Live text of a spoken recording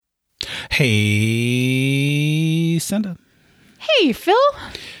Hey, Senda. Hey, Phil.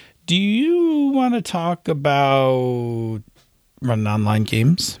 Do you want to talk about running online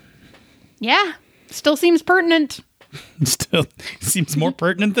games? Yeah, still seems pertinent. Still seems more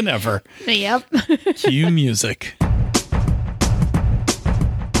pertinent than ever. Yep. Cue music.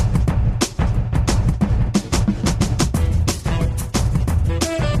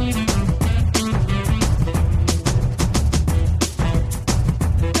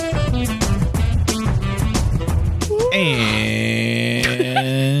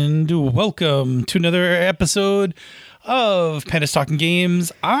 And welcome to another episode of Pandas Talking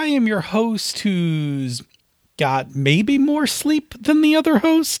Games. I am your host who's got maybe more sleep than the other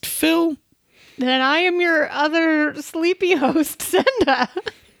host, Phil. Then I am your other sleepy host, Senda.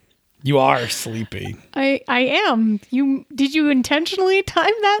 You are sleepy. I am. Did you intentionally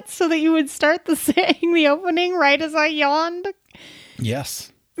time that so that you would start saying the opening right as I yawned?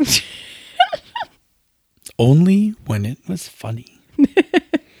 Yes. Only when it was funny.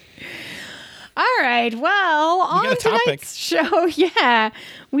 All right. Well, on tonight's show,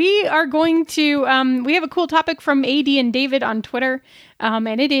 we are going to, we have a cool topic from AD and David on Twitter,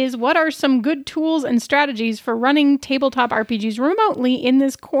 and it is, what are some good tools and strategies for running tabletop RPGs remotely in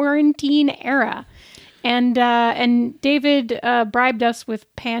this quarantine era? And David bribed us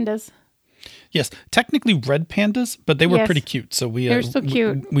with pandas. Yes, technically red pandas, but they were pretty cute, so they're so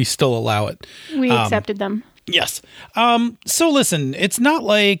cute. We still allow it. We accepted them. Yes. So listen, it's not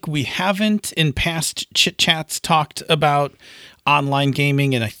like we haven't in past chit chats talked about online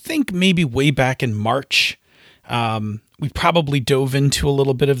gaming, and I think maybe way back in March, we probably dove into a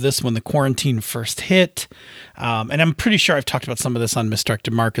little bit of this when the quarantine first hit. And I'm pretty sure I've talked about some of this on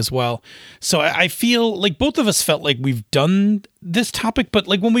Misdirected Mark as well. So I feel like both of us felt like we've done this topic, but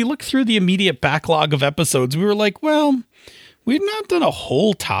like when we look through the immediate backlog of episodes, we were like, well, we've not done a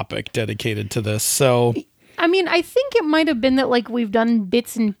whole topic dedicated to this. So I mean, I think it might have been that like we've done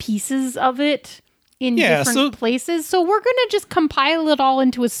bits and pieces of it in different places. So we're going to just compile it all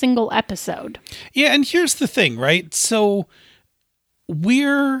into a single episode. Yeah, and here's the thing, right? So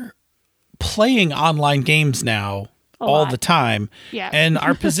we're playing online games now all the time. Yeah. And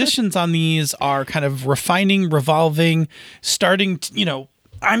our positions on these are kind of refining, revolving, starting to,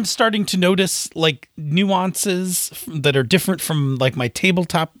 I'm starting to notice like nuances that are different from like my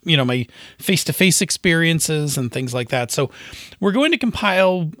tabletop, my face-to-face experiences and things like that. So we're going to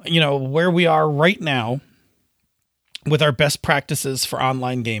compile, where we are right now with our best practices for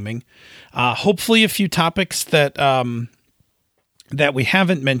online gaming. Hopefully a few topics that we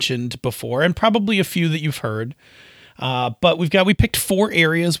haven't mentioned before, and probably a few that you've heard. But we picked 4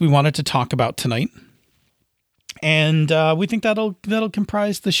 areas we wanted to talk about tonight. And we think that'll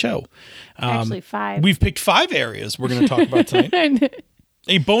comprise the show. Actually, 5. We've picked 5 areas we're going to talk about tonight.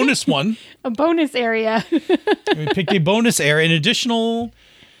 A bonus one. A bonus area. We picked a bonus area, an additional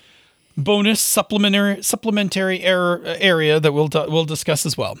bonus supplementary area that we'll discuss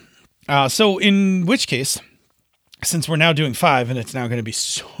as well. So in which case, since we're now doing 5, and it's now going to be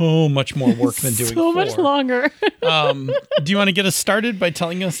so much more work than doing 4. So much longer. Do you want to get us started by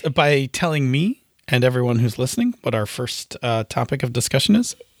telling me and everyone who's listening what our first topic of discussion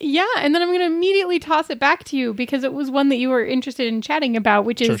is? Yeah, and then I'm going to immediately toss it back to you because it was one that you were interested in chatting about,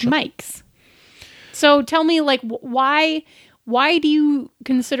 which is mics. So tell me, like, why do you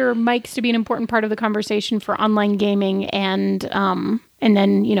consider mics to be an important part of the conversation for online gaming, and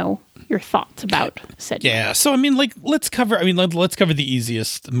then your thoughts about said? Yeah, so I mean, like, let's cover the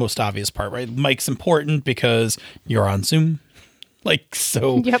easiest, most obvious part, right? Mic's important because you're on Zoom.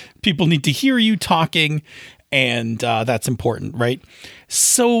 People need to hear you talking, and that's important, right?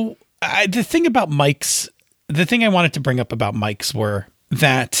 So the thing about mics, the thing I wanted to bring up about mics were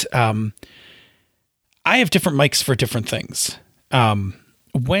that I have different mics for different things.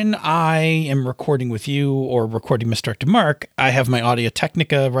 When I am recording with you or recording Misdirected Mark, I have my Audio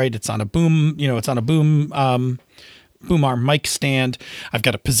Technica, right? It's on a boom, boom arm mic stand. I've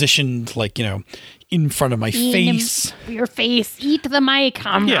got it positioned in front of my face. Your face. Eat the mic.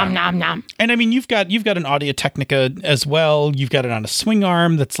 Nom, nom, nom. And I mean, you've got an Audio Technica as well. You've got it on a swing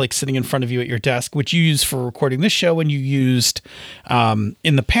arm that's like sitting in front of you at your desk, which you use for recording this show, and you used in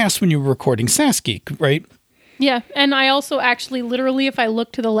the past when you were recording SassGeek, right? Yeah, and I also actually, literally, if I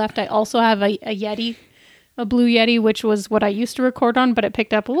look to the left, I also have a Yeti, a Blue Yeti, which was what I used to record on, but it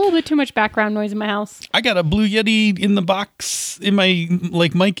picked up a little bit too much background noise in my house. I got a Blue Yeti in the box, in my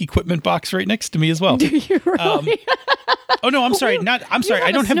mic equipment box right next to me as well. Do you really? Oh no, I'm sorry. I'm sorry.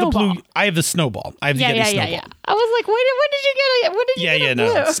 I don't have Snowball. the blue. I have the Snowball. I have the Yeti Snowball. Yeah. I was like, when did you get it? When did you get it?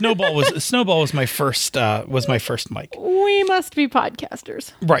 No. Snowball was my first mic. We must be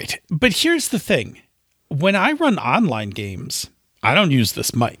podcasters. Right. But here's the thing. When I run online games, I don't use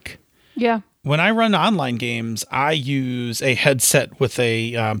this mic. Yeah. When I run online games, I use a headset with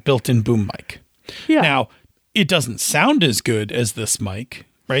a built-in boom mic. Yeah. Now, it doesn't sound as good as this mic,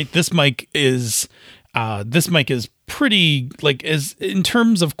 right? This mic is pretty, like, as in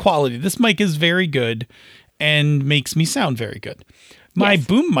terms of quality, this mic is very good and makes me sound very good. My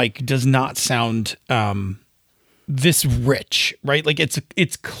boom mic does not sound this rich, right? Like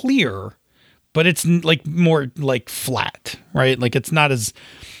it's clear, but it's like more like flat, right? Like it's not as,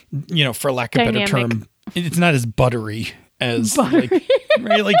 for lack of a better term, it's not as buttery as like,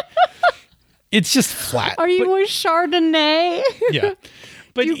 right? Like it's just flat. Are you a Chardonnay? Yeah.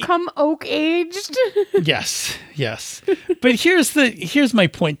 But you come oak aged? Yes. But here's my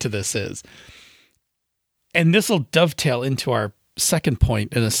point to this is, and this will dovetail into our second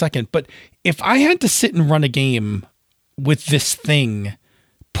point in a second, but if I had to sit and run a game with this thing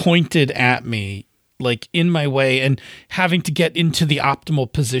pointed at me, like in my way, and having to get into the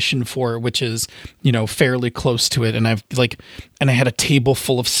optimal position for it, which is, fairly close to it, and I had a table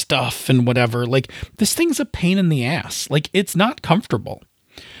full of stuff and whatever, like this thing's a pain in the ass. Like it's not comfortable.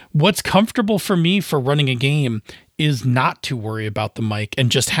 What's comfortable for me for running a game is not to worry about the mic and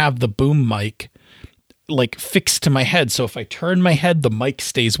just have the boom mic like fixed to my head. So if I turn my head, the mic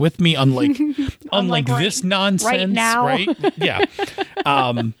stays with me, unlike this nonsense. Right now. Right? Yeah.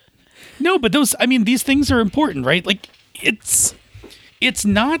 No, but these things are important, right? Like it's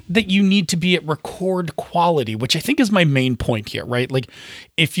not that you need to be at record quality, which I think is my main point here, right? Like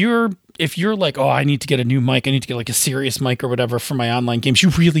if you're like, oh, I need to get a new mic, I need to get like a serious mic or whatever for my online games, you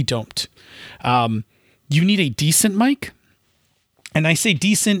really don't. You need a decent mic. And I say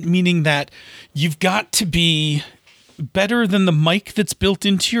decent, meaning that you've got to be better than the mic that's built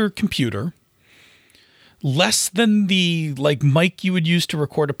into your computer, less than the like mic you would use to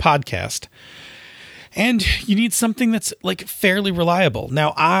record a podcast. And you need something that's like fairly reliable.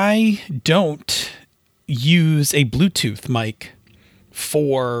 Now, I don't use a Bluetooth mic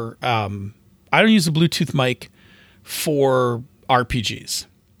for RPGs.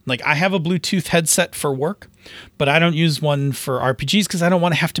 Like I have a Bluetooth headset for work, but I don't use one for RPGs because I don't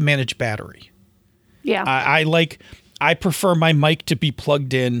want to have to manage battery. Yeah. I prefer my mic to be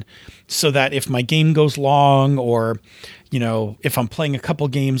plugged in so that if my game goes long or, if I'm playing a couple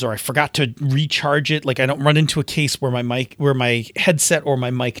games or I forgot to recharge it, like I don't run into a case where my headset or my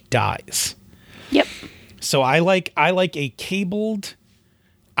mic dies. Yep. So I like a cabled,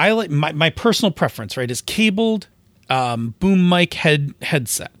 my personal preference, right, is cabled boom mic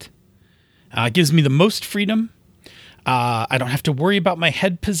headset. It gives me the most freedom. I don't have to worry about my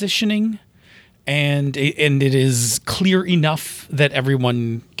head positioning, and it is clear enough that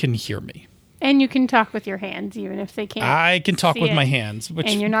everyone can hear me. And you can talk with your hands, even if they can't. I can talk with my hands,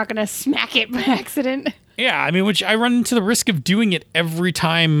 and you're not going to smack it by accident. Yeah, which I run into the risk of doing it every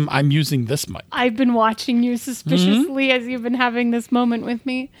time I'm using this mic. I've been watching you suspiciously as you've been having this moment with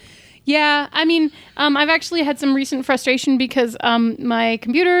me. Yeah, I've actually had some recent frustration because my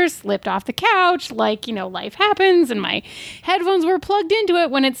computer slipped off the couch, like, life happens, and my headphones were plugged into it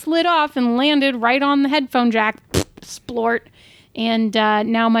when it slid off and landed right on the headphone jack, splort, and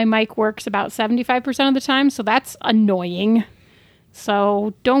now my mic works about 75% of the time, so that's annoying.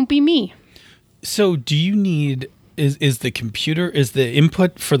 So don't be me. So do you need... Is the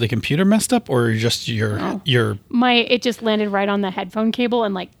input for the computer messed up, or just your it just landed right on the headphone cable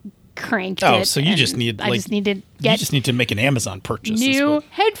and like cranked it. Oh, so you just need to make an Amazon purchase. New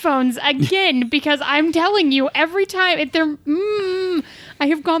headphones again, because I'm telling you, every time I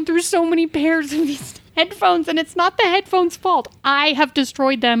have gone through so many pairs of these headphones, and it's not the headphones' fault. I have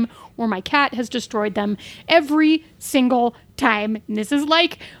destroyed them, or my cat has destroyed them every single time. And this is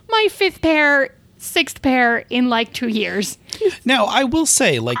like my 6th pair in like 2 years. Now, I will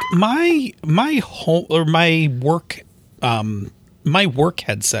say, like my home or my work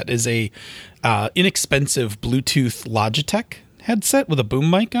headset is a inexpensive Bluetooth Logitech headset with a boom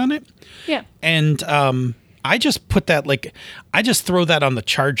mic on it. Yeah. And I just put that I just throw that on the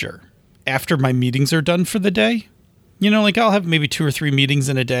charger after my meetings are done for the day. I'll have maybe 2 or 3 meetings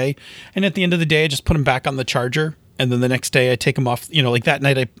in a day, and at the end of the day, I just put them back on the charger. And then the next day I take them off, like that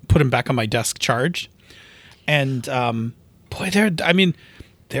night I put them back on my desk charged. And boy,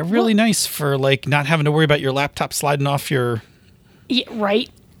 they're really nice for like not having to worry about your laptop sliding off your... Yeah, right.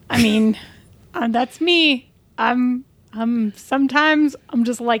 That's me. Sometimes I'm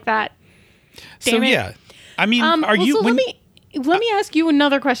just like that. Damn it. Yeah, I mean, are you? So let me ask you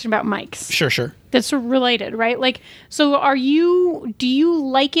another question about mics. Sure. That's related, right? Like, so do you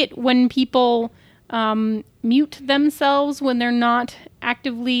like it when people mute themselves when they're not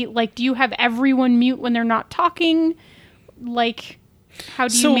actively, like, do you have everyone mute when they're not talking? Like, how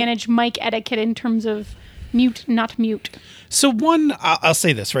do you manage mic etiquette in terms of mute, not mute? So one, I'll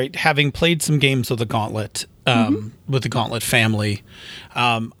say this, right? Having played some games with the Gauntlet, with the Gauntlet family,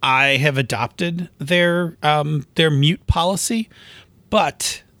 I have adopted their mute policy,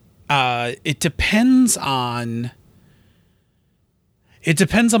 but it depends on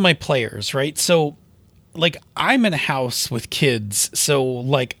my players, right? So, like, I'm in a house with kids, so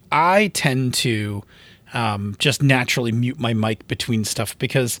like I tend to just naturally mute my mic between stuff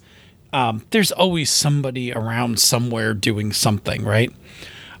because there's always somebody around somewhere doing something, right?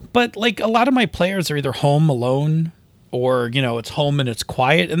 But like a lot of my players are either home alone or, you know, it's home and it's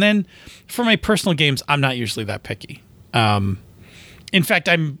quiet. And then for my personal games, I'm not usually that picky. In fact,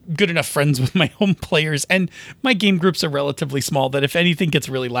 I'm good enough friends with my home players and my game groups are relatively small that if anything gets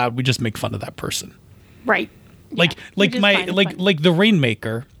really loud, we just make fun of that person. Right. Like the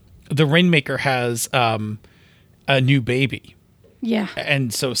Rainmaker. The Rainmaker has a new baby. Yeah.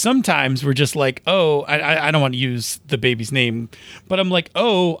 And so sometimes we're just like, oh, I don't want to use the baby's name, but I'm like,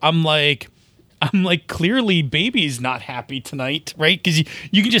 clearly baby's not happy tonight, right? Because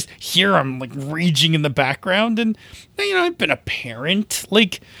you can just hear him like raging in the background. And, you know, I've been a parent.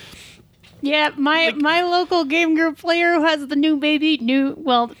 Like, yeah, my local game group player who has the new baby,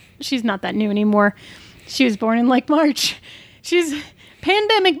 well, she's not that new anymore. She was born in like March. She's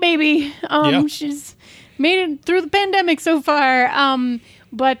pandemic baby. She's made it through the pandemic so far.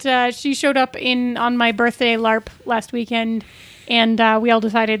 But she showed up on my birthday LARP last weekend, and we all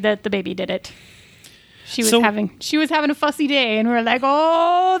decided that the baby did it. She was having a fussy day, and we were like,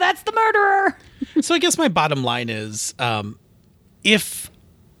 "Oh, that's the murderer." So I guess my bottom line is, if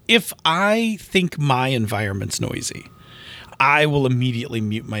I think my environment's noisy, I will immediately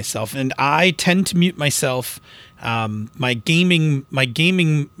mute myself, and I tend to mute myself. My gaming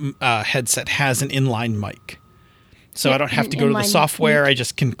headset has an inline mic, so I don't have to go to the software. Mute. I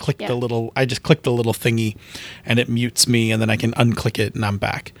just can click the little thingy, and it mutes me, and then I can unclick it, and I'm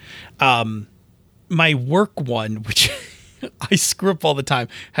back. My work one, which I screw up all the time,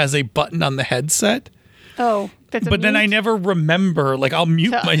 has a button on the headset. Oh, that's but then I never remember. Like I'll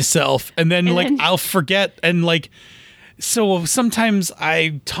mute myself, and then I'll forget, and like. So sometimes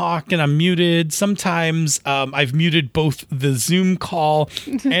I talk and I'm muted. Sometimes I've muted both the Zoom call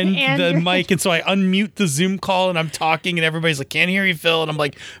and the mic. And so I unmute the Zoom call and I'm talking and everybody's like, can't hear you, Phil. And I'm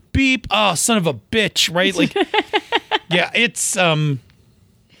like, beep. Oh, son of a bitch. Right. Like, yeah, it's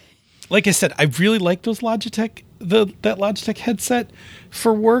like I said, I really like those Logitech, that Logitech headset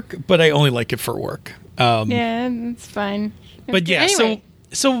for work, but I only like it for work. Yeah, it's fine. But yeah, anyway.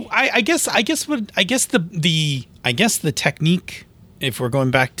 So I guess the technique, if we're going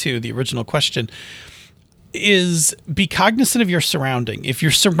back to the original question, is be cognizant of your surrounding. If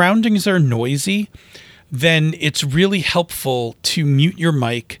your surroundings are noisy, then it's really helpful to mute your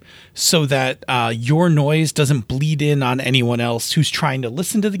mic so that your noise doesn't bleed in on anyone else who's trying to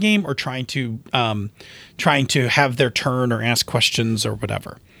listen to the game or trying to have their turn or ask questions or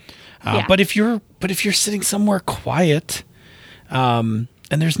whatever. But if you're sitting somewhere quiet,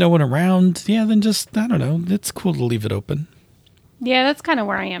 and there's no one around, then just, I don't know, it's cool to leave it open. Yeah, that's kind of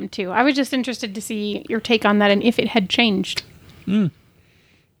where I am too. I was just interested to see your take on that and if it had changed. I'm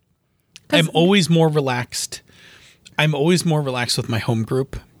always more relaxed. I'm always more relaxed with my home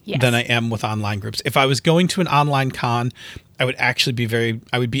group than I am with online groups. If I was going to an online con, I would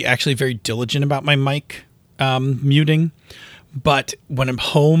be actually very diligent about my mic muting. But when I'm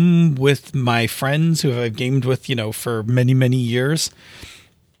home with my friends who I've gamed with, for many, many years,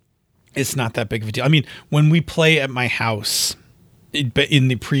 it's not that big of a deal. I mean, when we play at my house in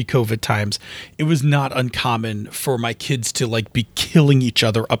the pre-COVID times, it was not uncommon for my kids to like be killing each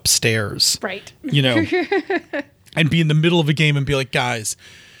other upstairs. Right. And be in the middle of a game and be like, guys,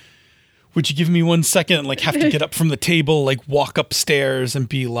 would you give me 1 second? And like have to get up from the table, like walk upstairs and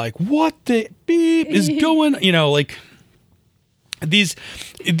be like, what the beep is going, like these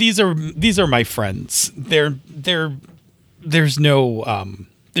are my friends. There's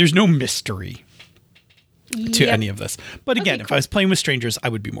no mystery to any of this. But again, if I was playing with strangers, I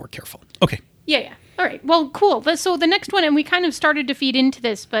would be more careful. Okay. Yeah. All right. Well, cool. So the next one, and we kind of started to feed into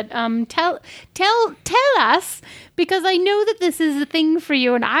this, but tell us, because I know that this is a thing for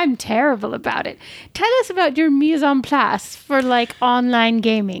you, and I'm terrible about it. Tell us about your mise en place for like online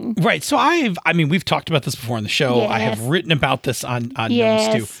gaming. Right. So we've talked about this before on the show. Yes. I have written about this on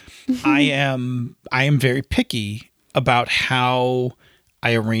yes. Gnomes too. I am very picky about how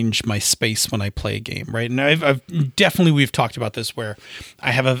I arrange my space when I play a game, right? And I've definitely, we've talked about this where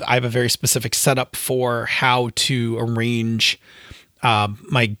I have a very specific setup for how to arrange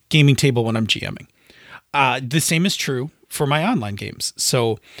my gaming table when I'm GMing. The same is true for my online games.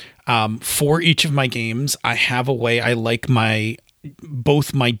 So for each of my games, I have a way I like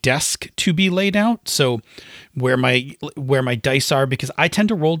both my desk to be laid out. So where my dice are, because I tend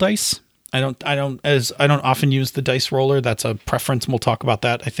to roll dice. I don't often use the dice roller. That's a preference, and we'll talk about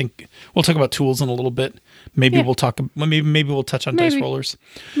that. I think we'll talk about tools in a little bit. Maybe we'll touch on dice rollers.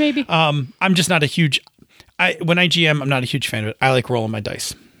 Maybe. I'm just not a huge. When I GM, I'm not a huge fan of it. I like rolling my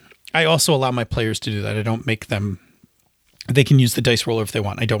dice. I also allow my players to do that. I don't make them. They can use the dice roller if they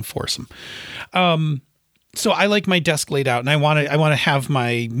want. I don't force them. So I like my desk laid out, and I want to have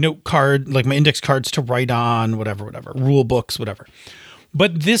my note card, like my index cards to write on, whatever, rule books, whatever.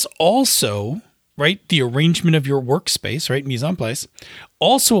 But this also, right, the arrangement of your workspace, right, mise en place,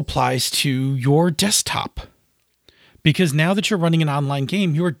 also applies to your desktop. Because now that you're running an online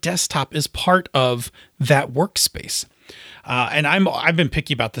game, your desktop is part of that workspace. And I've been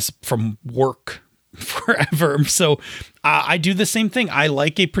picky about this from work forever. So I do the same thing. I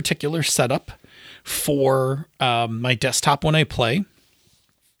like a particular setup for my desktop when I play,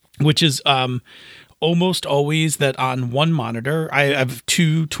 which is almost always that on one monitor. I have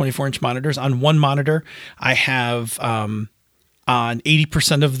two 24-inch monitors. On one monitor, I have on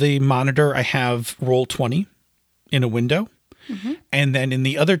 80% of the monitor, I have Roll20 in a window. Mm-hmm. And then in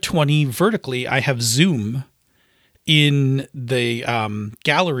the other 20 vertically, I have Zoom in the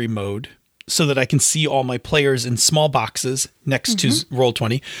gallery mode so that I can see all my players in small boxes next to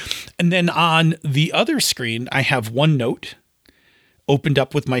Roll20. And then on the other screen, I have OneNote opened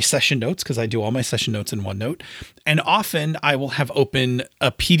up with my session notes, because I do all my session notes in OneNote. And often I will have open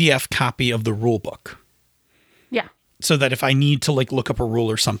a PDF copy of the rule book. Yeah. So that if I need to like look up a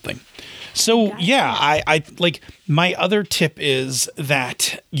rule or something. So yeah, I like, my other tip is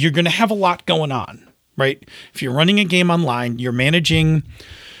that you're going to have a lot going on, right? If you're running a game online, you're managing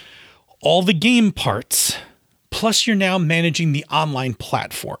all the game parts, plus you're now managing the online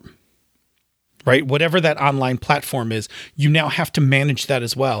platform. Right? Whatever that online platform is, you now have to manage that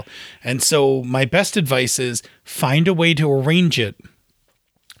as well. And so my best advice is find a way to arrange it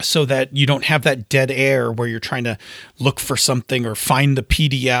so that you don't have that dead air where you're trying to look for something or find the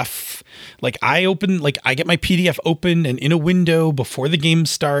PDF. Like I get my PDF open and in a window before the game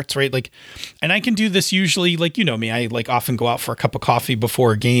starts, right? Like, and I can do this usually, like, you know me, I like often go out for a cup of coffee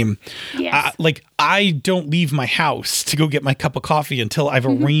before a game. Yes. Like I don't leave my house to go get my cup of coffee until I've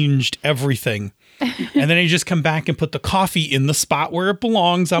arranged everything. And then I just come back and put the coffee in the spot where it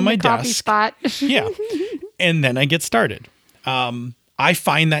belongs on my desk. Coffee spot. Yeah. And then I get started. I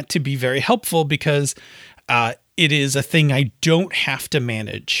find that to be very helpful because it is a thing I don't have to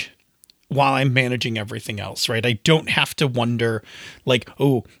manage while I'm managing everything else, right? I don't have to wonder like,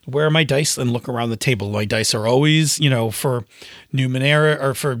 oh, where are my dice? And look around the table. My dice are always, for Numenera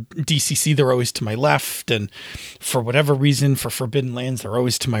or for DCC, they're always to my left. And for whatever reason, for Forbidden Lands, they're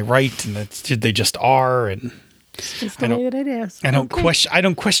always to my right. And they just are. And it's just the way that it is. I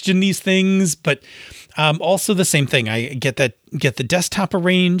don't question these things, but also the same thing. I get the desktop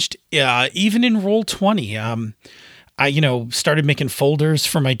arranged, even in Roll20. I, started making folders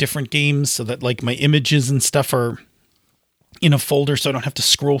for my different games so that like my images and stuff are in a folder so I don't have to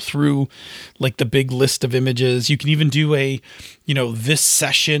scroll through like the big list of images. You can even do a, this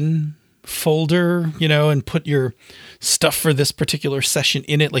session folder, and put your stuff for this particular session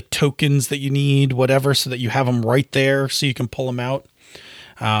in it, like tokens that you need, whatever, so that you have them right there so you can pull them out.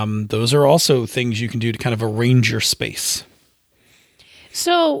 Those are also things you can do to kind of arrange your space.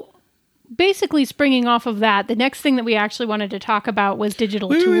 So basically, springing off of that, the next thing that we actually wanted to talk about was digital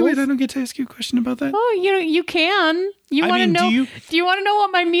tools. Wait, I don't get to ask you a question about that. Oh, you can. You want to know? Do you want to know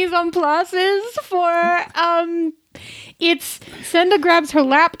what my mise en place is for? It's Senda grabs her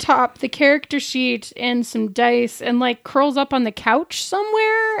laptop, the character sheet, and some dice, and like curls up on the couch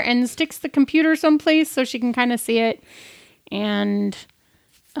somewhere and sticks the computer someplace so she can kind of see it. And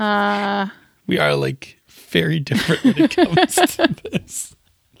we are like very different when it comes to this.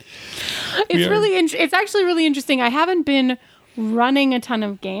 It's actually really interesting. I haven't been running a ton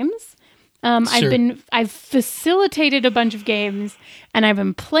of games. Sure. I've facilitated a bunch of games and I've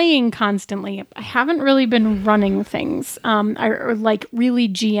been playing constantly. I haven't really been running things, or like really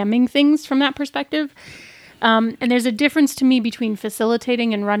GMing things from that perspective. And there's a difference to me between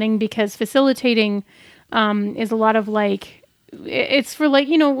facilitating and running, because facilitating is a lot of like, it's for like,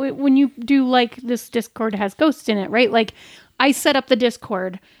 when you do like this Discord has ghosts in it, right? Like I set up the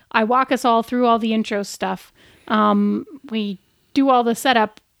Discord, I walk us all through all the intro stuff. We do all the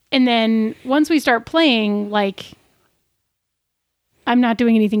setup. And then once we start playing, like, I'm not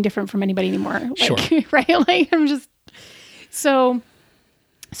doing anything different from anybody anymore. Like, sure. Right? Like, I'm just... So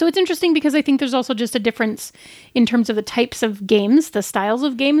it's interesting because I think there's also just a difference in terms of the types of games, the styles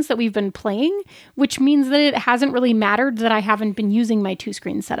of games that we've been playing, which means that it hasn't really mattered that I haven't been using my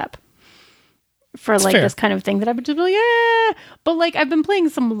 2-screen setup for That's like fair. this kind of thing, that I've been just like, yeah. But like I've been playing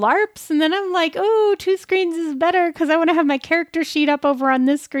some LARPs and then I'm like, oh, 2 screens is better because I want to have my character sheet up over on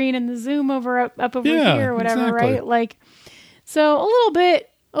this screen and the zoom up over here or whatever, exactly. right? Like, so a little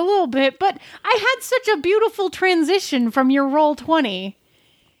bit, but I had such a beautiful transition from your Roll20.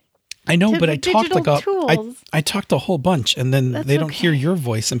 I know, to but the I talked digital like tools. I talked a whole bunch, and then That's they don't okay. hear your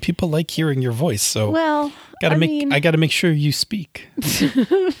voice, and people like hearing your voice. So Well, I gotta make sure you speak.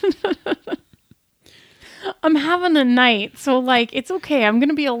 I'm having a night, so like it's okay. I'm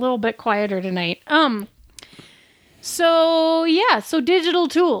gonna be a little bit quieter tonight. So digital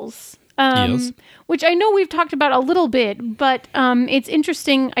tools. Yes. Which I know we've talked about a little bit, but it's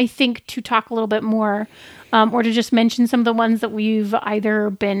interesting, I think, to talk a little bit more, or to just mention some of the ones that we've either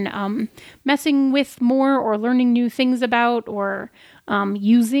been messing with more or learning new things about, or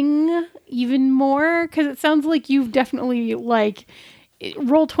using even more, because it sounds like you've definitely like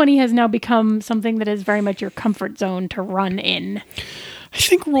Roll20 has now become something that is very much your comfort zone to run in. I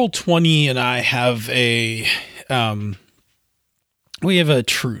think Roll20 and I have a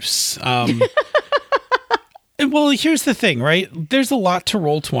truce. And well, here's the thing, right? There's a lot to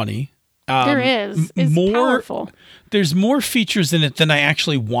Roll20. There is. It's powerful. There's more features in it than I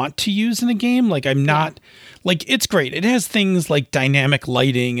actually want to use in a game. Like I'm not like, it's great. It has things like dynamic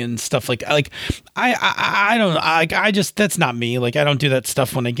lighting and stuff like I don't know. I just, that's not me. Like I don't do that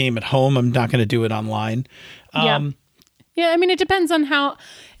stuff when I game at home. I'm not going to do it online. Yeah, I mean, it depends on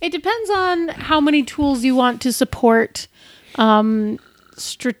how many tools you want to support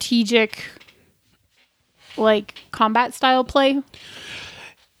strategic, like combat style play.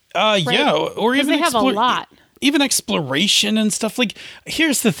 Yeah, or even they have a lot. Even exploration and stuff. Like,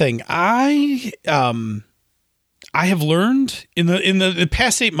 here's the thing. I have learned in the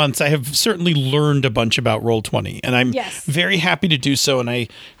past 8 months, I have certainly learned a bunch about Roll20, and I'm very happy to do so. And I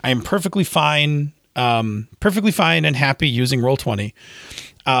am perfectly fine and happy using Roll20.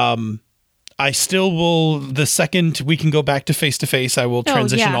 I still will, the second we can go back to face, I will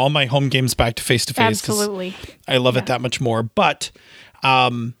transition all my home games back to face. Absolutely. I love it that much more. But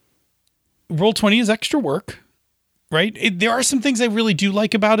Roll20 is extra work, right? There are some things I really do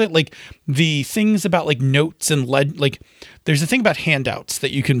like about it, like the things about like notes and like there's a thing about handouts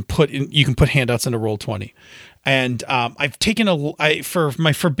that you can put in. You can put handouts into Roll20, and I've taken for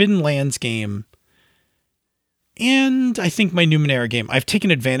my Forbidden Lands game. And I think my Numenera game, I've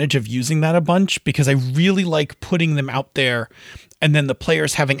taken advantage of using that a bunch because I really like putting them out there and then the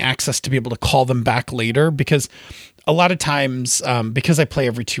players having access to be able to call them back later, because a lot of times, because I play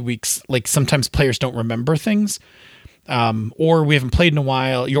every 2 weeks, like sometimes players don't remember things, or we haven't played in a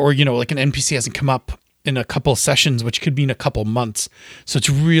while, or, like an NPC hasn't come up in a couple of sessions, which could mean a couple months. So it's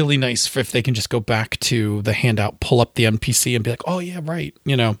really nice if they can just go back to the handout, pull up the NPC and be like, oh yeah, right.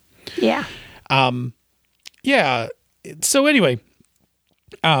 Yeah. Yeah. So anyway,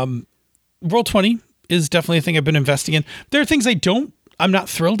 Roll20 is definitely a thing I've been investing in. There are things I'm not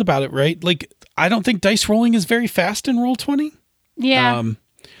thrilled about it, right? Like, I don't think dice rolling is very fast in Roll20. Yeah.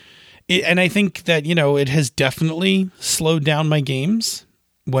 And I think that, it has definitely slowed down my games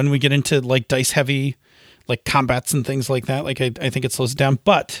when we get into like dice heavy, like combats and things like that. Like, I think it slows it down,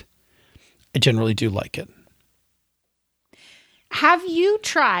 but I generally do like it. Have you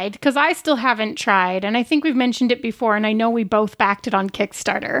tried, because I still haven't tried, and I think we've mentioned it before, and I know we both backed it on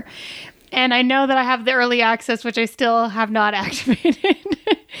Kickstarter, and I know that I have the early access, which I still have not activated,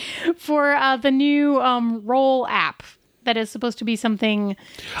 for the new Roll app that is supposed to be something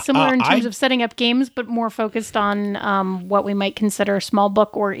similar in terms of setting up games, but more focused on what we might consider small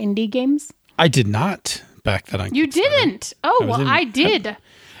book or indie games? I did not back that on You Kickstarter. Didn't? Oh, well, I did.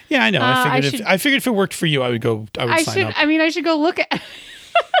 Yeah, I know. I figured if it worked for you, I would sign up. I mean, I should go look at.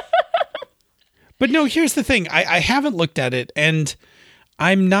 But no, here's the thing. I haven't looked at it, and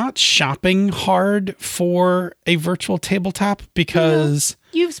I'm not shopping hard for a virtual tabletop because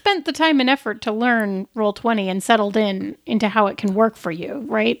you've spent the time and effort to learn Roll20 and settled into how it can work for you,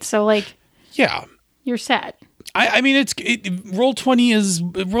 right? So like, yeah, you're set. I mean, Roll20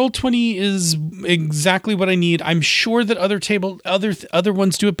 is exactly what I need. I'm sure that other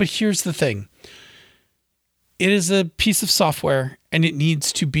ones do it, but here's the thing. It is a piece of software and it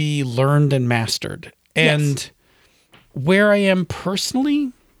needs to be learned and mastered. And where I am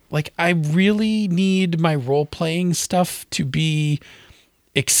personally, like I really need my role-playing stuff to be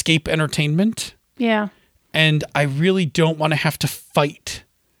escape entertainment. Yeah. And I really don't want to have to fight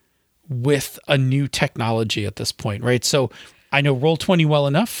with a new technology at this point, right? So I know Roll20 well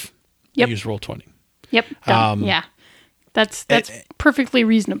enough. Yep. I use Roll20. Yep. Yeah. That's perfectly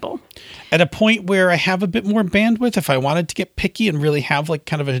reasonable. At a point where I have a bit more bandwidth, if I wanted to get picky and really have like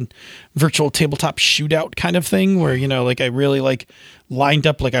kind of a virtual tabletop shootout kind of thing where, you know, like I really like lined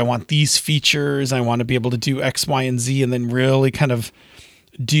up, like I want these features, I want to be able to do X, Y, and Z, and then really kind of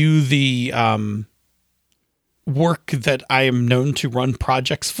do the work that I am known to run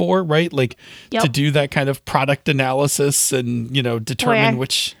projects for, right? Like to do that kind of product analysis and, you know, determine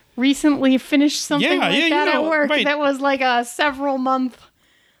which... recently finished something that at work that was like a several month.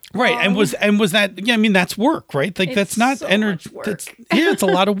 Right. And was that, I mean, that's work, right? Like that's not so energy. It's a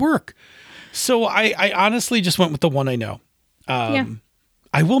lot of work. So I honestly just went with the one I know.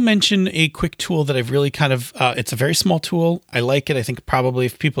 I will mention a quick tool that I've really kind of, it's a very small tool. I like it. I think probably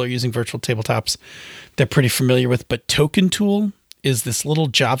if people are using virtual tabletops, they're pretty familiar with, but Token Tool is this little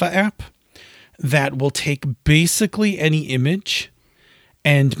Java app that will take basically any image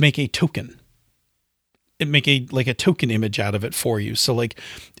and make a token. Make a token image out of it for you. So like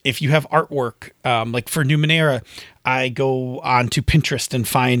if you have artwork, like for Numenera, I go onto Pinterest and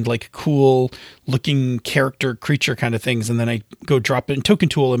find like cool looking character creature kind of things. And then I go drop it in Token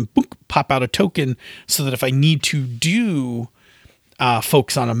Tool and boop, pop out a token so that if I need to do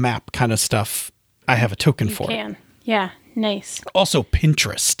folks on a map kind of stuff, I have a token for it. Yeah. Nice. Also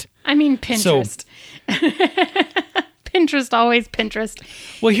Pinterest. I mean, Pinterest. Pinterest, always Pinterest.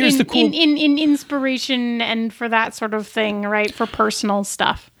 Well, here's the cool... In inspiration and for that sort of thing, right? For personal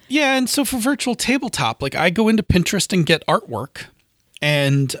stuff. Yeah, and so for virtual tabletop, like I go into Pinterest and get artwork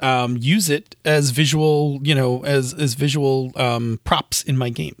and use it as visual, you know, as visual props in my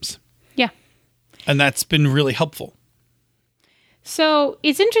games. Yeah. And that's been really helpful. So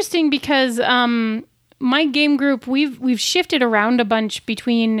it's interesting because my game group, we've shifted around a bunch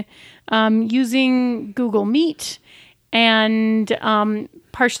between using Google Meet and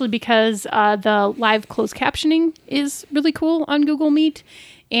partially because the live closed captioning is really cool on Google Meet.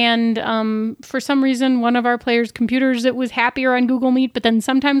 And for some reason, one of our players' computers, it was happier on Google Meet, but then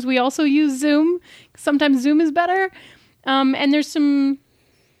sometimes we also use Zoom. Sometimes Zoom is better. And there's some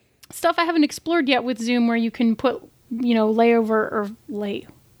stuff I haven't explored yet with Zoom where you can put, you know,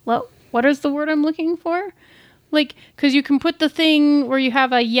 what is the word I'm looking for? Like, because you can put the thing where you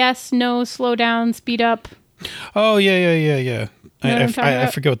have a yes, no, slow down, speed up. Oh, yeah. I I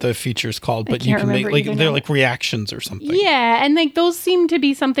forget what the feature is called, but you can make like they're like reactions or something. Yeah, and like those seem to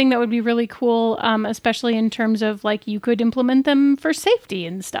be something that would be really cool, especially in terms of like you could implement them for safety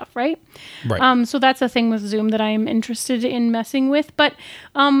and stuff, right? Right. So that's a thing with Zoom that I'm interested in messing with. But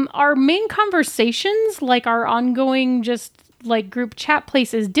our main conversations, like our ongoing just like group chat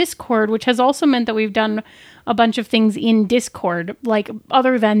place, is Discord, which has also meant that we've done a bunch of things in Discord, like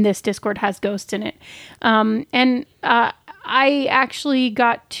other than this Discord has ghosts in it. I actually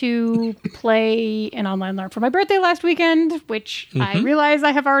got to play an online LARP for my birthday last weekend, which I realize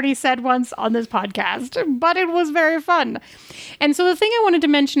I have already said once on this podcast, but it was very fun. And so the thing I wanted to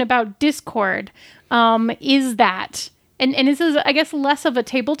mention about Discord is that, and this is, I guess, less of a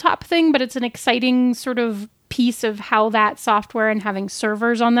tabletop thing, but it's an exciting sort of piece of how that software and having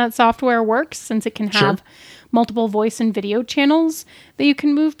servers on that software works, since it can have multiple voice and video channels that you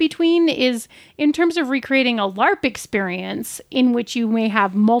can move between, is in terms of recreating a LARP experience in which you may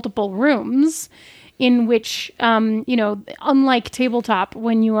have multiple rooms in which, unlike tabletop,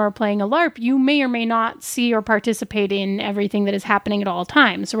 when you are playing a LARP, you may or may not see or participate in everything that is happening at all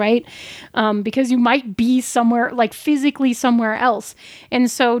times, right? Because you might be somewhere, like physically somewhere else.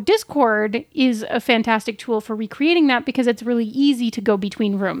 And so Discord is a fantastic tool for recreating that because it's really easy to go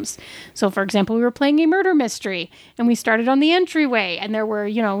between rooms. So, for example, we were playing a murder mystery and we started on the entryway and there were,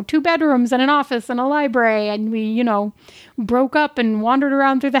 2 bedrooms and an office and a library, and we, broke up and wandered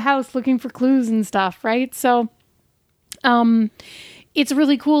around through the house looking for clues and stuff, right? So it's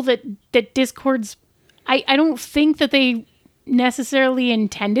really cool that Discord's, I don't think that they necessarily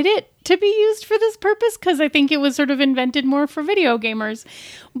intended it to be used for this purpose because I think it was sort of invented more for video gamers.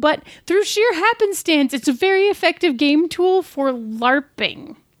 But through sheer happenstance, it's a very effective game tool for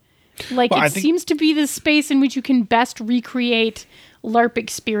LARPing. Like, well, it seems to be the space in which you can best recreate LARP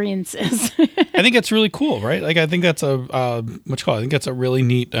experiences. I think that's really cool, right? Like, I think that's I think that's a really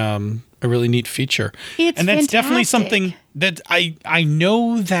neat feature. It's and that's fantastic. Definitely something that I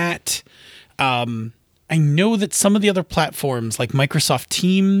know that some of the other platforms like Microsoft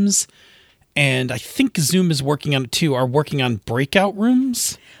Teams and I think Zoom is working on it too, are working on breakout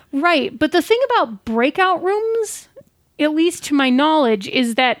rooms. Right. But the thing about breakout rooms, at least to my knowledge,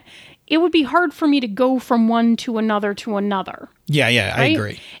 is that it would be hard for me to go from one to another to another. Yeah, right? I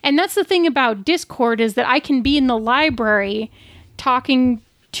agree. And that's the thing about Discord is that I can be in the library talking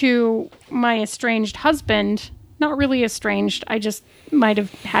to my estranged husband. Not really estranged. I just might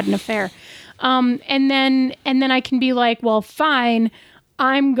have had an affair. And then I can be like, well, fine,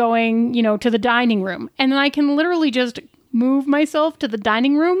 I'm going, to the dining room. And then I can literally just move myself to the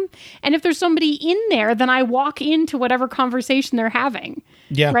dining room. And if there's somebody in there, then I walk into whatever conversation they're having.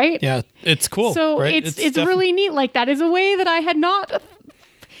 Yeah. Right? Yeah. It's cool. So right? it's really neat. Like, that is a way that I had not...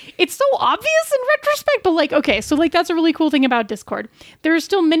 It's so obvious in retrospect, but that's a really cool thing about Discord. There are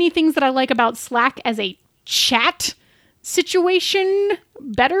still many things that I like about Slack as a chat situation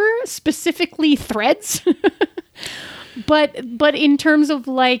better, specifically threads. But in terms of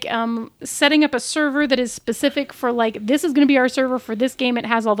setting up a server that is specific for this is going to be our server for this game. It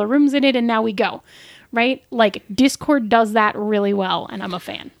has all the rooms in it, and now we go, right? Like, Discord does that really well, and I'm a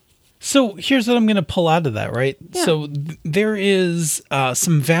fan. So here's what I'm going to pull out of that, right? Yeah. So there is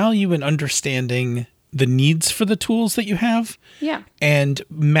some value in understanding the needs for the tools that you have, yeah, and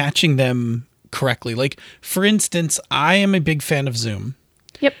matching them correctly. Like, for instance, I am a big fan of Zoom.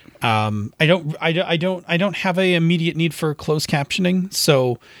 Yep. I don't have a immediate need for closed captioning,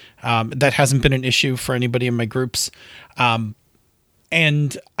 so that hasn't been an issue for anybody in my groups.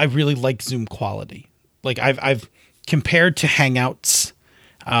 And I really like Zoom quality. Like, I've compared to Hangouts,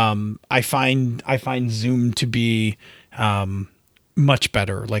 I find Zoom to be much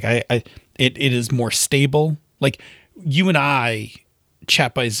better. Like, it is more stable. Like, you and I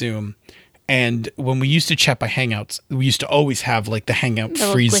chat by Zoom. And when we used to chat by Hangouts, we used to always have the Hangout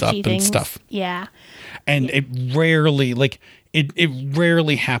freeze up and stuff. Yeah. And it rarely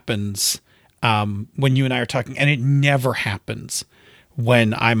happens when you and I are talking, and it never happens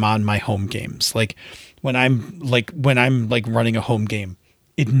when I'm on my home games. Like, when I'm running a home game,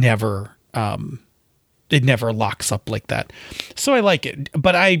 it never locks up like that. So I like it,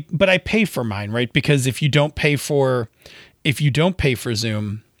 but I pay for mine, right? Because if you don't pay for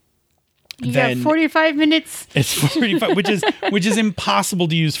Zoom, you got 45 minutes. It's 45, which is impossible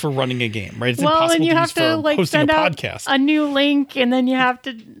to use for running a game, right? It's impossible and you to have use for hosting send a out podcast. A new link, and then you have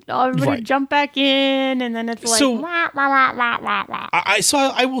to Right. jump back in, and then it's like So, wah, wah, wah, wah, wah, wah.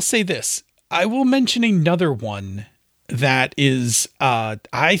 I will say this. I will mention another one that is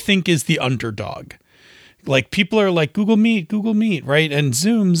I think is the underdog. Like, people are like Google Meet, right? And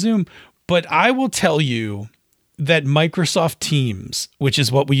Zoom. But I will tell you that Microsoft Teams, which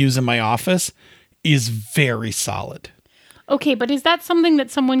is what we use in my office, is very solid. Okay, but is that something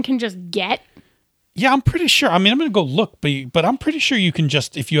that someone can just get? Yeah, I'm pretty sure. I mean, I'm going to go look, but I'm pretty sure you can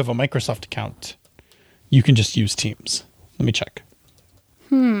just, if you have a Microsoft account, you can just use Teams. Let me check.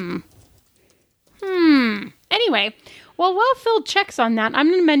 Anyway, well, while Phil checks on that, I'm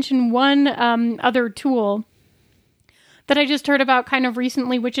going to mention one other tool that I just heard about kind of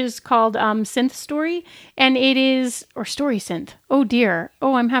recently, which is called Synth Story, and it is, or Story Synth. Oh dear.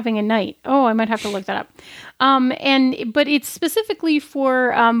 Oh, I'm having a night. Oh, I might have to look that up. But it's specifically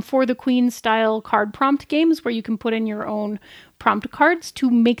for the Queen style card prompt games where you can put in your own prompt cards to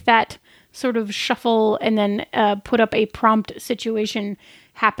make that sort of shuffle and then put up a prompt situation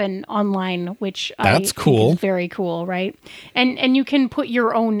happen online, which that's I cool. think is very cool, right? And you can put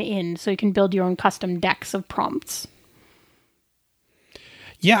your own in, so you can build your own custom decks of prompts.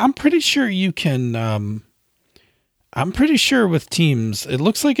 Yeah, I'm pretty sure you can. I'm pretty sure with Teams, it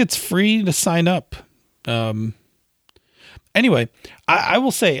looks like it's free to sign up. Anyway, I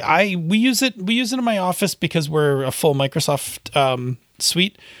will say we use it in my office because we're a full Microsoft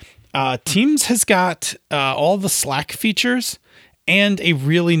suite. Teams has got all the Slack features and a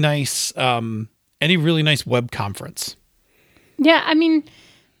really nice web conference. Yeah, I mean,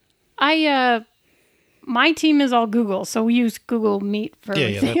 my team is all Google, so we use Google Meet for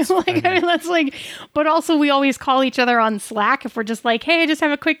everything. But also we always call each other on Slack if we're just like, hey, I just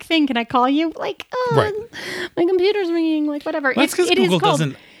have a quick thing. Can I call you? Like, right. My computer's ringing, like whatever. Well, that's because Google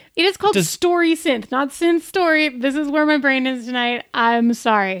doesn't. It is called Story Synth, not Synth Story. This is where my brain is tonight. I'm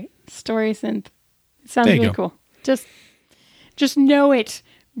sorry. Story synth. Sounds really cool. Just know it,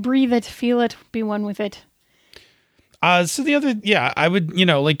 breathe it, feel it, be one with it. So the other, I would,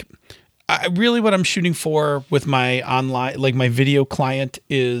 really what I'm shooting for with my online, like my video client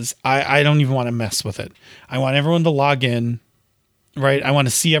is I don't even want to mess with it. I want everyone to log in, right? I want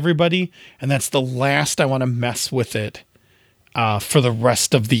to see everybody. And that's the last I want to mess with it for the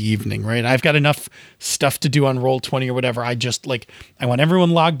rest of the evening, right? I've got enough stuff to do on Roll20 or whatever. I want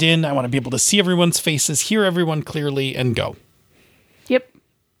everyone logged in. I want to be able to see everyone's faces, hear everyone clearly, and go. Yep.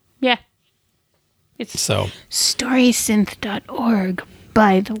 Yeah. It's so storysynth.org,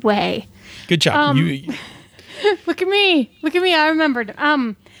 by the way. Good job. Look at me. I remembered.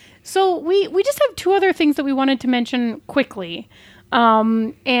 So we just have two other things that we wanted to mention quickly.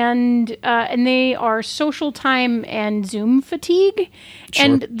 And they are social time and Zoom fatigue. Sure.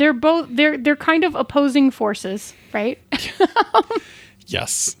 And they're kind of opposing forces, right?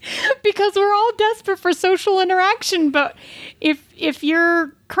 Yes. Because we're all desperate for social interaction, but if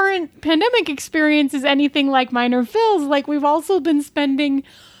your current pandemic experience is anything like mine or Phil's, like we've also been spending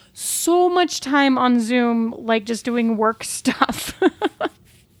so much time on Zoom, like just doing work stuff. Or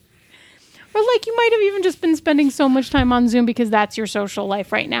like you might have even just been spending so much time on Zoom because that's your social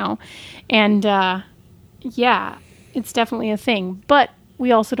life right now. And it's definitely a thing. But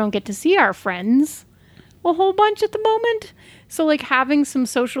we also don't get to see our friends a whole bunch at the moment. So like having some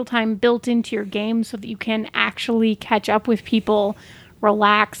social time built into your game so that you can actually catch up with people,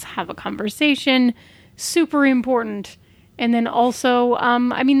 relax, have a conversation, super important. And then also,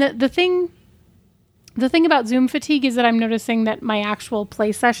 the thing about Zoom fatigue is that I'm noticing that my actual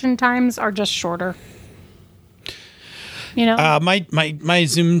play session times are just shorter. You know, my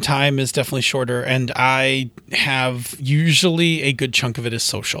Zoom time is definitely shorter, and I have usually a good chunk of it is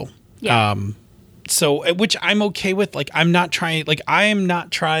social. Yeah. So, which I'm okay with. Like, I am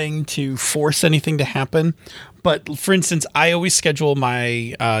not trying to force anything to happen. But for instance, I always schedule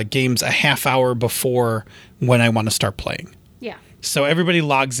my games a half hour before when I want to start playing. Yeah. So everybody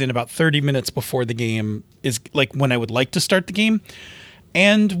logs in about 30 minutes before the game is like when I would like to start the game.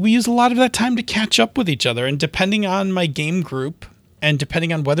 And we use a lot of that time to catch up with each other. And depending on my game group and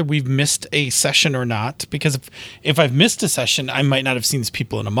depending on whether we've missed a session or not, because if I've missed a session, I might not have seen these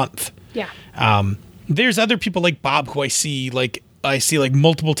people in a month. Yeah. There's other people like Bob who I see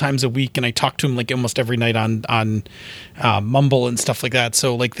multiple times a week, and I talk to him like almost every night on Mumble and stuff like that.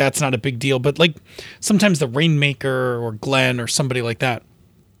 So like that's not a big deal. But like sometimes the Rainmaker or Glenn or somebody like that,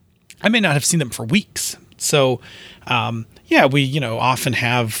 I may not have seen them for weeks. So we often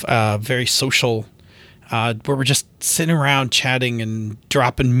have very social where we're just sitting around chatting and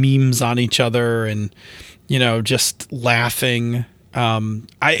dropping memes on each other and just laughing.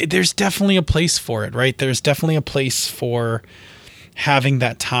 There's definitely a place for it, right? There's definitely a place for having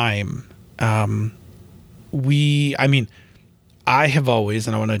that time. I have always,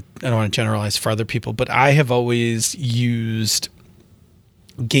 and I don't want to generalize for other people, but I have always used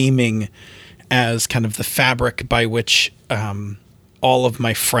gaming as kind of the fabric by which all of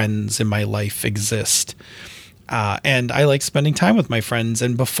my friends in my life exist. And I like spending time with my friends.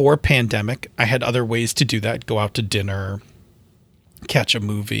 And before pandemic, I had other ways to do that. Go out to dinner, catch a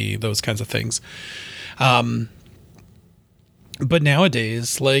movie, those kinds of things. But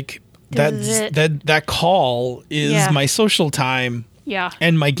nowadays, like that call is my social time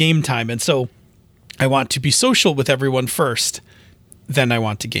and my game time. And so I want to be social with everyone first, then I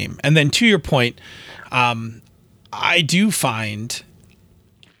want to game. And then to your point, I do find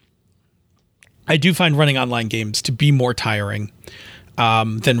running online games to be more tiring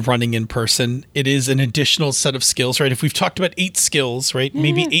than running in person. It is an additional set of skills, right? If we've talked about 8 skills, right? Mm-hmm.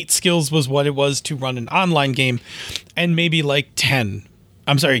 Maybe 8 skills was what it was to run an online game, and maybe like 10.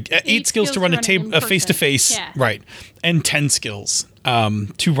 I'm sorry, 8 skills to run a face-to-face, right? And 10 skills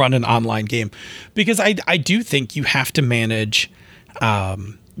to run an online game, because I do think you have to manage.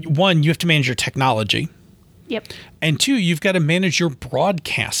 One, you have to manage your technology. Yep. And 2, you've got to manage your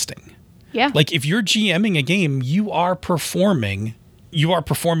broadcasting. Yeah. Like if you're GMing a game, you are performing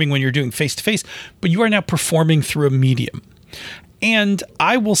when you're doing face-to-face, but you are now performing through a medium. And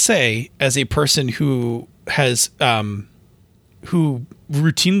I will say, as a person who has who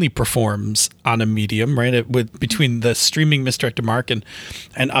routinely performs on a medium, right, between the streaming Misdirected Mark and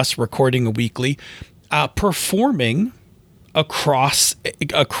us recording a weekly, performing across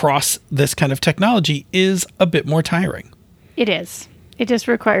this kind of technology is a bit more tiring. It is. It just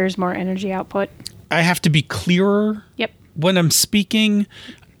requires more energy output. I have to be clearer. Yep. When I'm speaking,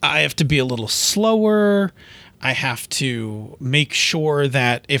 I have to be a little slower. I have to make sure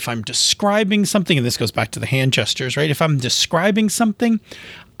that if I'm describing something, and this goes back to the hand gestures, right? If I'm describing something,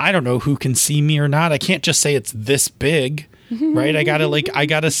 I don't know who can see me or not. I can't just say it's this big, right? I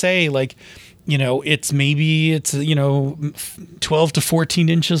gotta say like, you know, it's 12 to 14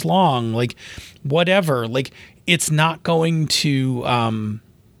 inches long, like whatever. Like it's not going to,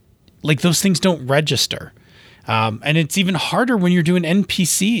 like those things don't register. And it's even harder when you're doing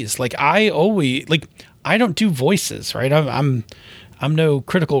NPCs. Like I don't do voices, right? I'm no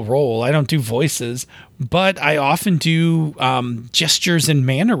Critical Role. I don't do voices, but I often do gestures and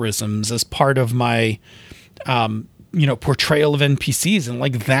mannerisms as part of my, portrayal of NPCs. And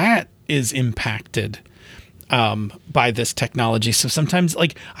like that is impacted by this technology. So sometimes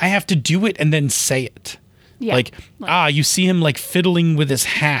like I have to do it and then say it. Yeah. You see him like fiddling with his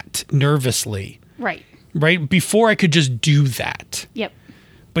hat nervously. Right. Before I could just do that. Yep.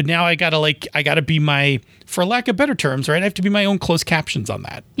 But now I gotta be my, for lack of better terms, right? I have to be my own closed captions on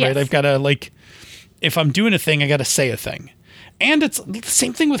that. Yes. Right. I've gotta like, if I'm doing a thing, I gotta say a thing. And it's the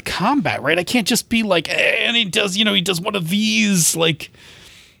same thing with combat, right? I can't just be like, and he does one of these, like,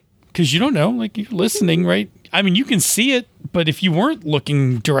 because you don't know, like you're listening, right? I mean, you can see it, but if you weren't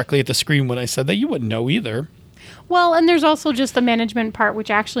looking directly at the screen when I said that, you wouldn't know either. Well, and there's also just the management part,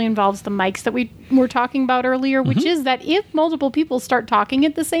 which actually involves the mics that we were talking about earlier, which is that if multiple people start talking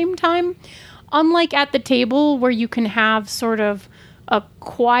at the same time, unlike at the table where you can have sort of a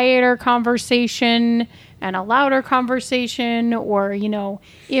quieter conversation and a louder conversation, or, you know,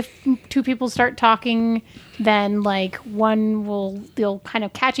 if two people start talking, then like they'll kind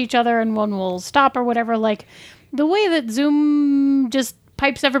of catch each other and one will stop or whatever. Like the way that Zoom just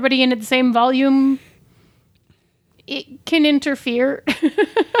pipes everybody in at the same volume, it can interfere.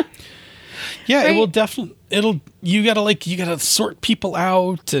 Yeah, right? It will definitely, you gotta sort people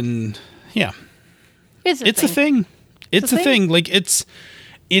out, and yeah. It's a thing. It's a thing. Like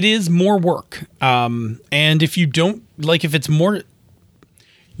it is more work. And if you don't, like if it's more,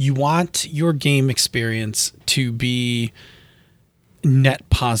 you want your game experience to be net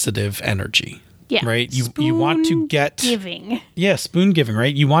positive energy. Yeah. Right? You want to get giving. Yeah, spoon giving,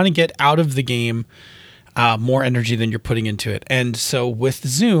 right? You want to get out of the game more energy than you're putting into it. And so with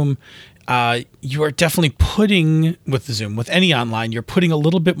Zoom, you are definitely with any online, you're putting a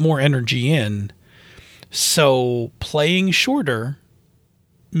little bit more energy in. So playing shorter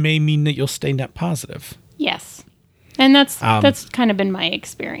may mean that you'll stay net positive. Yes. And that's kind of been my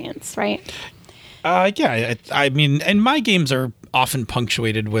experience, right? Yeah. I mean, and my games are often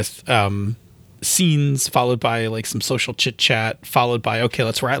punctuated with scenes followed by like some social chit chat, followed by, okay,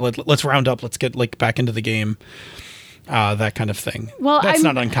 let's round up. Let's get like back into the game. That kind of thing. Well, that's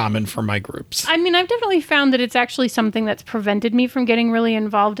not uncommon for my groups. I mean, I've definitely found that it's actually something that's prevented me from getting really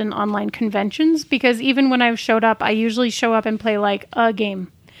involved in online conventions, because even when I've showed up, I usually show up and play like a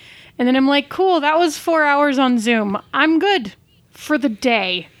game. And then I'm like, cool, that was 4 hours on Zoom. I'm good for the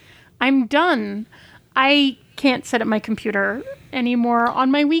day. I'm done. I can't sit at my computer anymore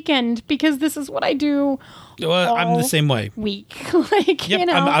on my weekend because this is what I do. Well, I'm the same way. Week, like, yep, you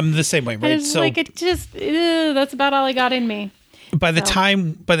know, I'm the same way, right? It's so like it just that's about all I got in me. By the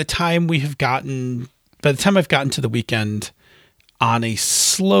time I've gotten to the weekend on a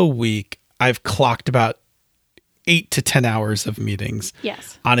slow week, I've clocked about 8 to 10 hours of meetings.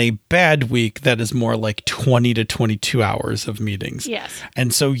 Yes. On a bad week, that is more like 20 to 22 hours of meetings. Yes.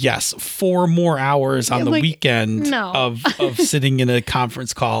 And so, yes, 4 more hours on the weekend of sitting in a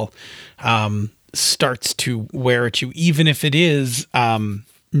conference call starts to wear at you, even if it is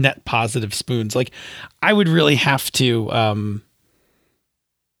net positive spoons. Like I would really have to,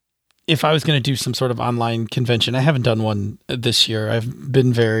 if I was going to do some sort of online convention, I haven't done one this year. I've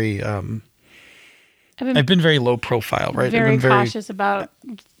been very, I've been very low profile, right? Very cautious about.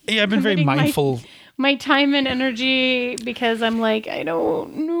 Yeah, I've been very mindful. My time and energy, because I'm like, I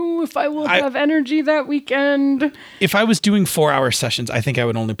don't know if I will have energy that weekend. If I was doing 4-hour sessions, I think I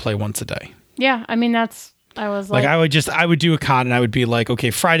would only play once a day. Yeah, I mean, I would do a con and I would be like,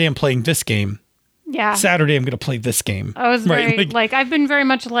 okay, Friday I'm playing this game. Yeah. Saturday I'm going to play this game. I was I've been very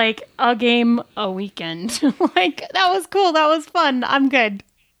much like a game a weekend. Like that was cool. That was fun. I'm good.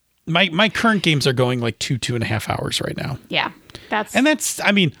 My current games are going like 2.5 hours right now. Yeah.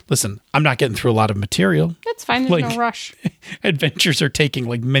 I mean, listen, I'm not getting through a lot of material. That's fine. There's no rush. Adventures are taking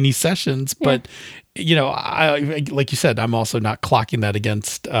like many sessions, but you know, like you said, I'm also not clocking that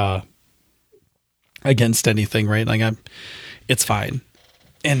against anything, right? Like it's fine.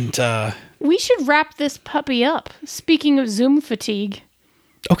 And we should wrap this puppy up. Speaking of Zoom fatigue.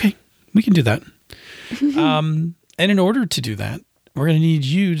 Okay, we can do that. And in order to do that, we're going to need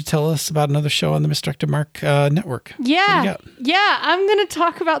you to tell us about another show on the Misdirected Mark Network. Yeah. Yeah, I'm going to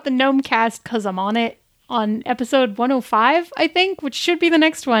talk about the Gnomecast because I'm on it on episode 105, I think, which should be the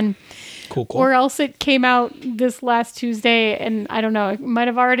next one. Cool. Or else it came out this last Tuesday, and I don't know, it might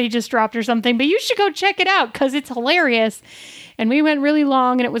have already just dropped or something, but you should go check it out because it's hilarious. And we went really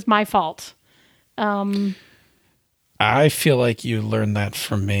long, and it was my fault. I feel like you learned that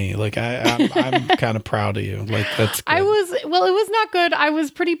from me. Like I'm kind of proud of you. Like that's good. It was not good. I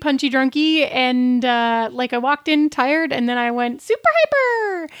was pretty punchy drunky, and I walked in tired, and then I went super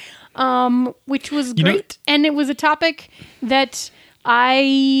hyper, which was great. And it was a topic that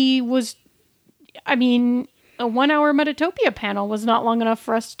a 1-hour Metatopia panel was not long enough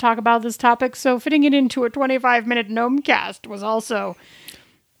for us to talk about this topic. So fitting it into a 25-minute Gnomecast was also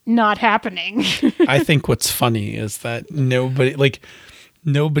not happening. I think what's funny is that nobody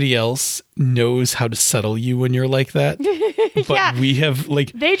else knows how to settle you when you're like that. But we have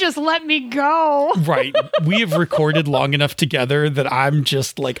they just let me go. Right. We have recorded long enough together that I'm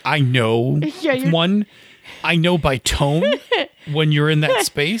just I know. One, I know by tone when you're in that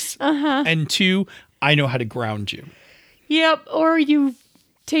space. And two, I know how to ground you. Yep. Or you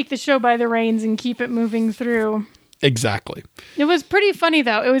take the show by the reins and keep it moving through. Exactly. It was pretty funny,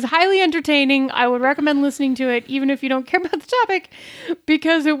 though. It was highly entertaining. I would recommend listening to it, even if you don't care about the topic,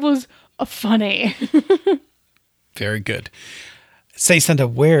 because it was funny. Very good. Say, Senda,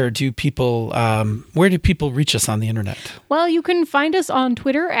 where do people reach us on the internet? Well, you can find us on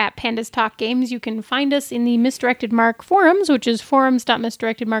Twitter at Pandas Talk Games. You can find us in the Misdirected Mark forums, which is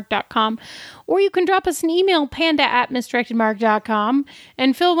forums.misdirectedmark.com. Or you can drop us an email, panda@misdirectedmark.com.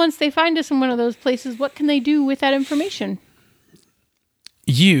 And Phil, once they find us in one of those places, what can they do with that information?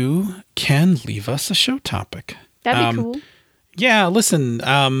 You can leave us a show topic. That'd be cool. Yeah, listen.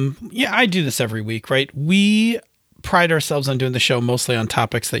 I do this every week, right? We pride ourselves on doing the show mostly on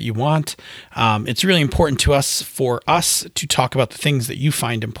topics that you want. It's really important to us for us to talk about the things that you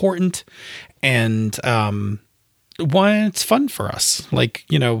find important, and why it's fun for us.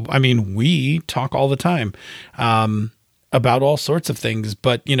 We talk all the time about all sorts of things,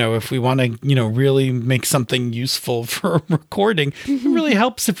 but if we want to really make something useful for recording, it really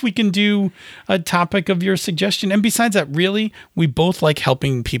helps if we can do a topic of your suggestion. And besides that, really, we both like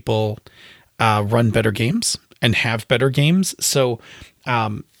helping people run better games and have better games. So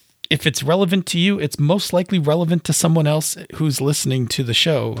if it's relevant to you, it's most likely relevant to someone else who's listening to the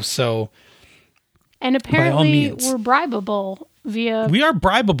show. So, and apparently we're bribable via. We are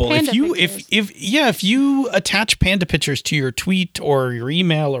bribable. Panda if you attach panda pictures to your tweet or your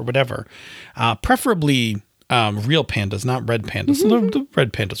email or whatever, preferably real pandas, not red pandas. The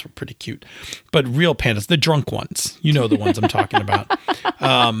red pandas were pretty cute, but real pandas, the drunk ones, the ones I'm talking about.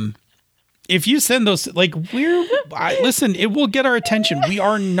 If you send those, listen, it will get our attention. We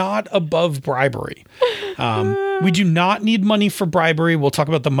are not above bribery. We do not need money for bribery. We'll talk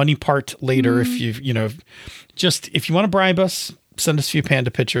about the money part later. If you want to bribe us, send us a few panda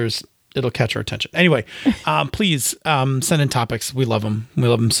pictures. It'll catch our attention. Anyway, please send in topics. We love them. We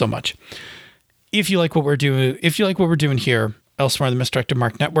love them so much. If you like what we're doing here elsewhere on the Misdirected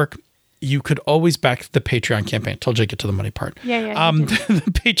Mark Network, you could always back the Patreon campaign. Told you to get to the money part. Yeah. The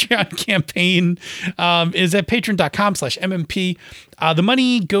Patreon campaign is at patreon.com/MMP. The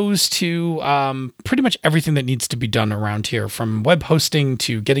money goes to pretty much everything that needs to be done around here, from web hosting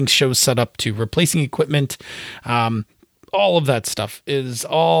to getting shows set up to replacing equipment. All of that stuff is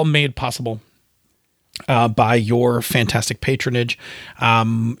all made possible by your fantastic patronage.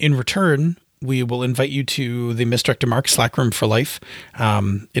 In return, we will invite you to the Misdirected Mark Slack room for life.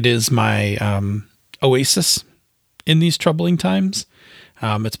 It is my oasis in these troubling times.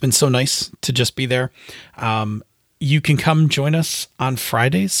 It's been so nice to just be there. You can come join us on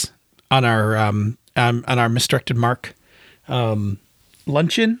Fridays on our Misdirected Mark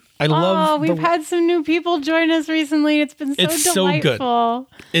luncheon. We've had some new people join us recently. It's been so delightful.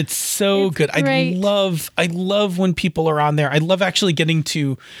 It's so good. I love when people are on there. I love actually getting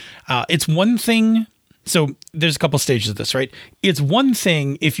to, it's one thing. So there's a couple stages of this, right? It's one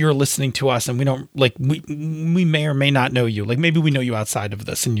thing if you're listening to us and we don't we may or may not know you. Maybe we know you outside of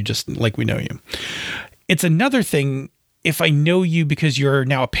this and you just we know you. It's another thing if I know you because you're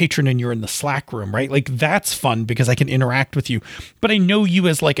now a patron and you're in the Slack room, right? That's fun because I can interact with you, but I know you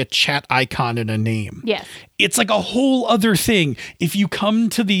as a chat icon and a name. Yes. It's a whole other thing if you come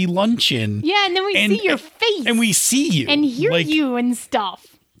to the luncheon. Yeah, and then we see your face. And we see you. And hear you and stuff.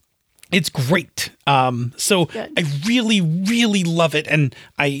 It's great. So good. I really, really love it. And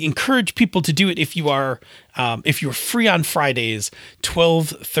I encourage people to do it if you're free on Fridays,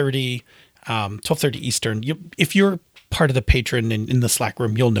 12:30 Eastern. If you're part of the patron in the Slack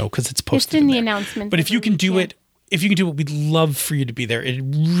room, you'll know because it's posted. It's in the announcement. But if you can do it, if you can do it, we'd love for you to be there. It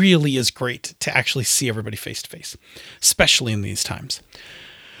really is great to actually see everybody face to face, especially in these times.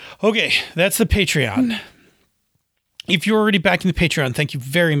 Okay, that's the Patreon. If you're already backing the Patreon, thank you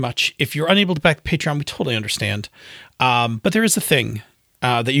very much. If you're unable to back the Patreon, we totally understand. But there is a thing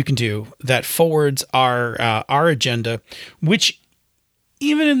that you can do that forwards our agenda, which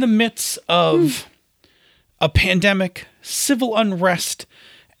even in the midst of a pandemic, civil unrest,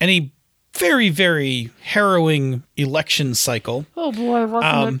 and a very, very harrowing election cycle. Oh boy,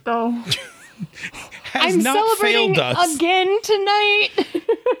 wasn't it though? Has I'm not celebrating failed us again tonight.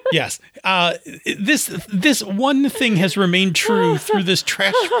 Yes. This one thing has remained true through this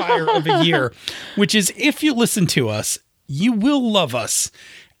trash fire of a year, which is if you listen to us, you will love us.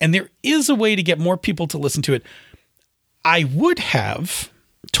 And there is a way to get more people to listen to it. I would have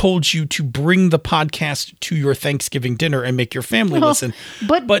told you to bring the podcast to your Thanksgiving dinner and make your family listen.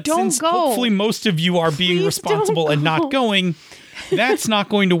 But don't since go. Hopefully most of you are being responsible and not going, that's not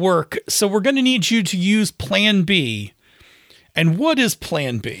going to work. So we're going to need you to use Plan B. And what is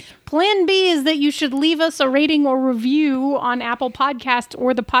Plan B? Plan B is that you should leave us a rating or review on Apple Podcast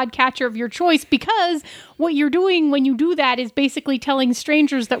or the podcatcher of your choice, because what you're doing when you do that is basically telling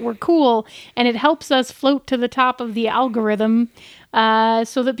strangers that we're cool, and it helps us float to the top of the algorithm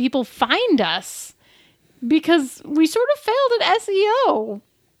so that people find us, because we sort of failed at SEO,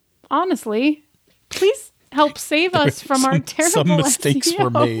 honestly. Please help save us from our terrible Some mistakes SEO. were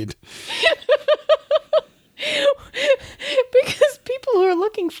made. Because people who are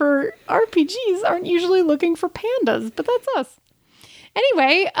looking for RPGs aren't usually looking for pandas, but that's us.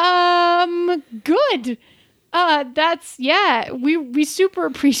 Anyway, good. We super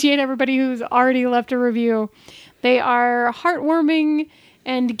appreciate everybody who's already left a review. They are heartwarming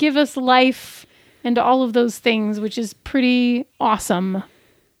and give us life and all of those things, which is pretty awesome.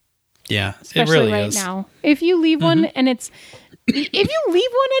 Yeah, Especially it really right is. now. If you leave one and if you leave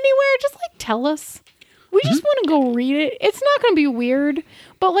one anywhere, just tell us. We just want to go read it. It's not going to be weird,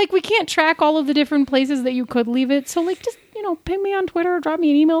 but we can't track all of the different places that you could leave it. So just, ping me on Twitter or drop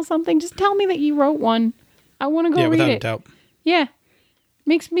me an email, something. Just tell me that you wrote one. I want to go read it. Yeah, without a doubt. Yeah.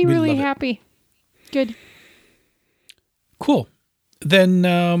 Makes me really love it. happy. Good. Cool.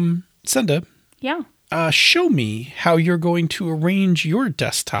 Then, Senda. Yeah. Show me how you're going to arrange your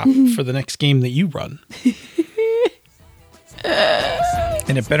desktop for the next game that you run.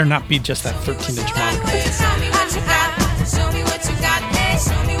 And it better not be just that 13-inch monitor. Show me what you got. Show me what you got.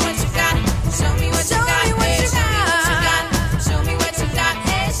 Show me what you got. Show me what you got. Show me what you got.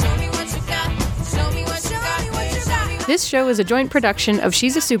 Show me what you got. Show me what you got. This show is a joint production of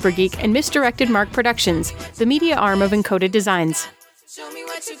She's a Super Geek and Misdirected Mark Productions, the media arm of Encoded Designs. Show me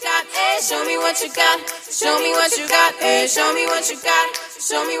what you got. Show me what you got. Show me what you got. Show me what you got.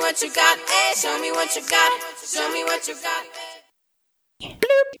 Show me what you got. Show me what you got. Show me what you got.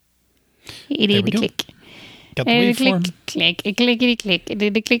 It did we go. click. Got the waveform. Click, clickety click. It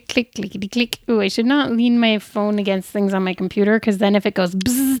did a click, clickety click. Ooh, I should not lean my phone against things on my computer, because then if it goes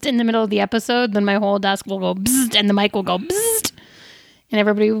bzzzt in the middle of the episode, then my whole desk will go bzzzt and the mic will go bzzzt. And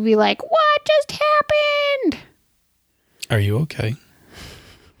everybody will be like, what just happened? Are you okay?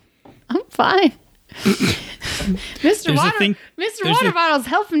 I'm fine. Mr. There's Water Bottle's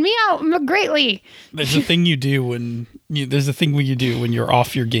helping me out greatly. There's a thing you do when you're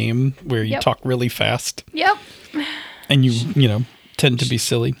off your game where you talk really fast. Yep. And you tend to be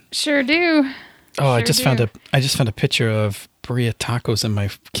silly. Sure do. Oh, I just found a picture of Berea tacos in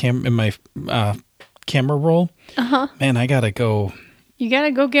my camera roll. Man, I gotta go. You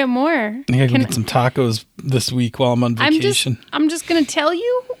gotta go get more. I gotta go get some tacos this week while I'm on vacation. I'm just gonna tell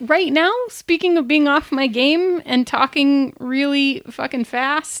you right now, speaking of being off my game and talking really fucking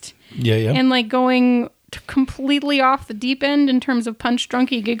fast. Yeah. And going completely off the deep end in terms of punch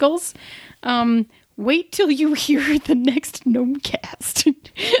drunky giggles. Wait till you hear the next Gnomecast.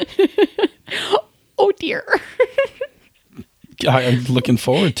 Oh dear. I'm looking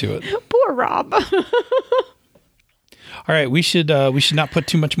forward to it. Poor Rob. All right, we should not put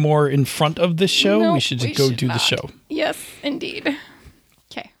too much more in front of this show. Nope, we should just go do the show. Yes, indeed.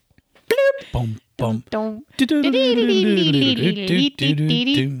 Okay. Boom, boom. Don't.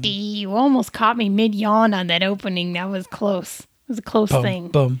 You almost caught me mid-yawn on that opening. That was close. It was a close thing.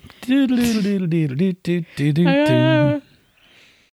 Boom.